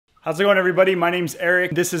How's it going, everybody? My name's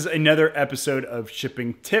Eric. This is another episode of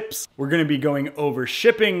Shipping Tips. We're going to be going over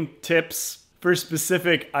shipping tips for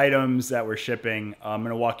specific items that we're shipping. I'm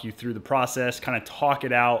going to walk you through the process, kind of talk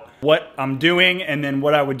it out, what I'm doing, and then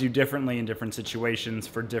what I would do differently in different situations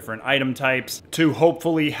for different item types to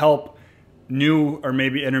hopefully help new or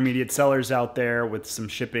maybe intermediate sellers out there with some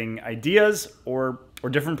shipping ideas or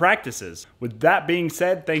different practices. With that being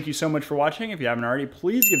said, thank you so much for watching. If you haven't already,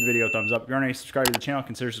 please give the video a thumbs up. If you're already subscribed to the channel,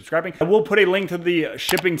 consider subscribing. I will put a link to the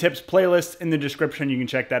shipping tips playlist in the description. You can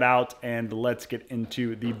check that out, and let's get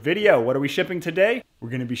into the video. What are we shipping today? We're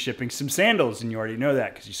gonna be shipping some sandals, and you already know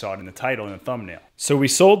that because you saw it in the title and the thumbnail. So we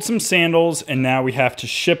sold some sandals, and now we have to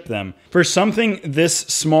ship them. For something this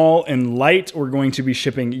small and light, we're going to be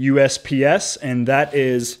shipping USPS, and that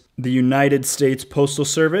is the United States Postal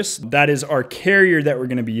Service. That is our carrier that we're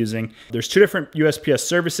going to be using. There's two different USPS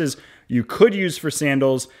services you could use for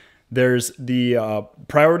sandals. There's the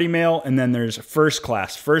priority mail, and then there's first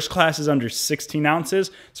class. First class is under 16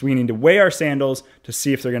 ounces, so we need to weigh our sandals to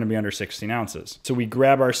see if they're going to be under 16 ounces. So we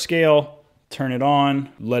grab our scale, turn it on,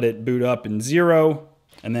 let it boot up in 0,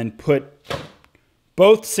 and then put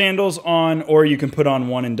both sandals on, or you can put on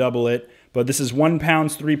one and double it. But this is 1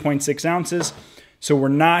 pound, 3.6 ounces. So we're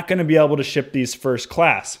not going to be able to ship these first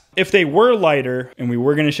class. If they were lighter and we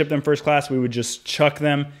were going to ship them first class, we would just chuck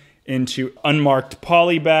them into unmarked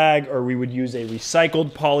poly bag, or we would use a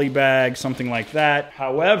recycled poly bag, something like that.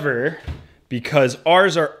 However, because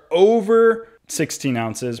ours are over 16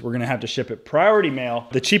 ounces, we're going to have to ship it priority mail.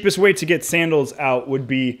 The cheapest way to get sandals out would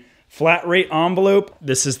be flat rate envelope.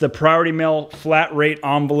 This is the priority mail flat rate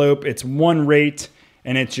envelope. It's one rate,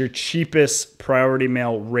 and it's your cheapest priority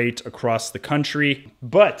mail rate across the country.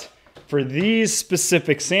 But for these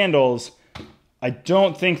specific sandals, I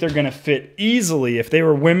don't think they're gonna fit easily. If they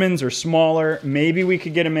were women's or smaller, maybe we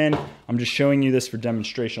could get them in. I'm just showing you this for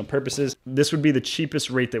demonstrational purposes. This would be the cheapest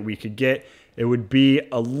rate that we could get. It would be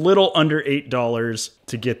a little under $8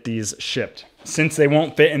 to get these shipped. Since they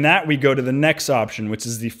won't fit in that, we go to the next option, which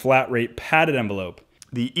is the flat rate padded envelope,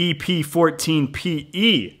 the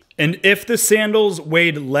EP14PE. And if the sandals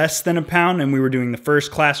weighed less than a pound and we were doing the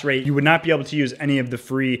first class rate, you would not be able to use any of the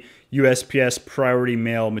free USPS priority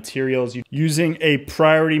mail materials. Using a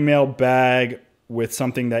priority mail bag with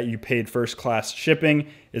something that you paid first class shipping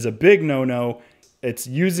is a big no-no. It's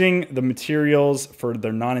using the materials for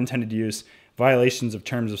their non-intended use, violations of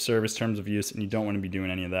terms of service, terms of use, and you don't want to be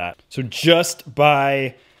doing any of that. So just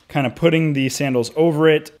by kind of putting the sandals over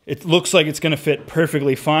it, it looks like it's going to fit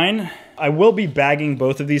perfectly fine. I will be bagging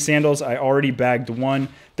both of these sandals. I already bagged one.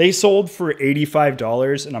 They sold for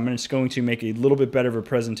 $85, and I'm just going to make a little bit better of a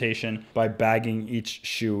presentation by bagging each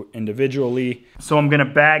shoe individually. So I'm gonna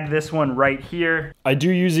bag this one right here. I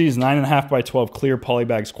do use these 9.5 by 12 clear poly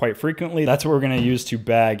bags quite frequently. That's what we're gonna use to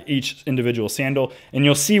bag each individual sandal, and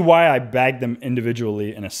you'll see why I bagged them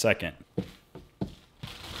individually in a second.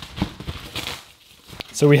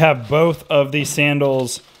 So we have both of these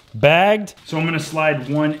sandals bagged. So I'm gonna slide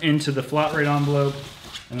one into the flat rate envelope,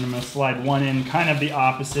 and then I'm gonna slide one in kind of the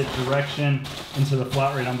opposite direction into the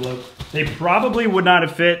flat rate envelope. They probably would not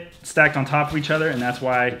have fit stacked on top of each other, and that's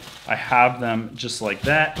why I have them just like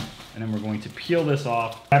that. And then we're going to peel this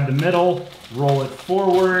off. Grab the middle, roll it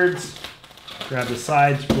forwards, grab the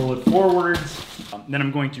sides, roll it forwards. Then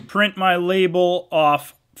I'm going to print my label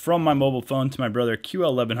off from my mobile phone to my brother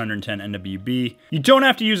QL1110 NWB. You don't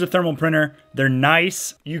have to use a thermal printer. They're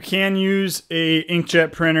nice. You can use a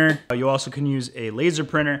inkjet printer. You also can use a laser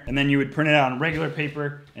printer, and then you would print it out on regular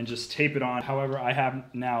paper and just tape it on. However, I have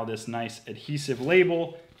now this nice adhesive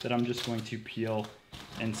label that I'm just going to peel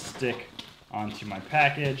and stick onto my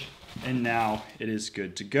package, and now it is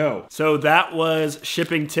good to go. So that was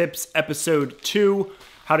Shipping Tips episode 2.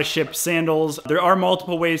 How to ship sandals. There are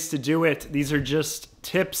multiple ways to do it. These are just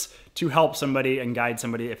tips to help somebody and guide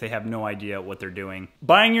somebody if they have no idea what they're doing.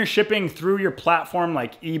 Buying your shipping through your platform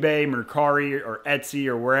like eBay, Mercari, or Etsy,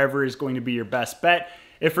 or wherever is going to be your best bet.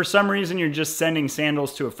 If for some reason you're just sending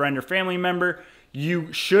sandals to a friend or family member,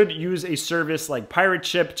 you should use a service like Pirate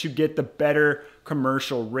Ship to get the better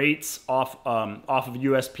commercial rates off of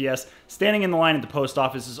USPS. Standing in the line at the post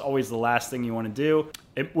office is always the last thing you want to do.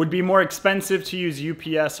 It would be more expensive to use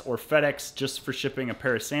UPS or FedEx just for shipping a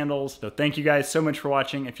pair of sandals. So thank you guys so much for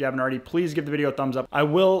watching. If you haven't already, please give the video a thumbs up. I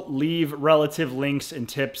will leave relative links and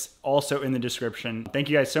tips also in the description. Thank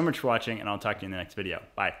you guys so much for watching, and I'll talk to you in the next video.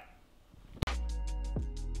 Bye.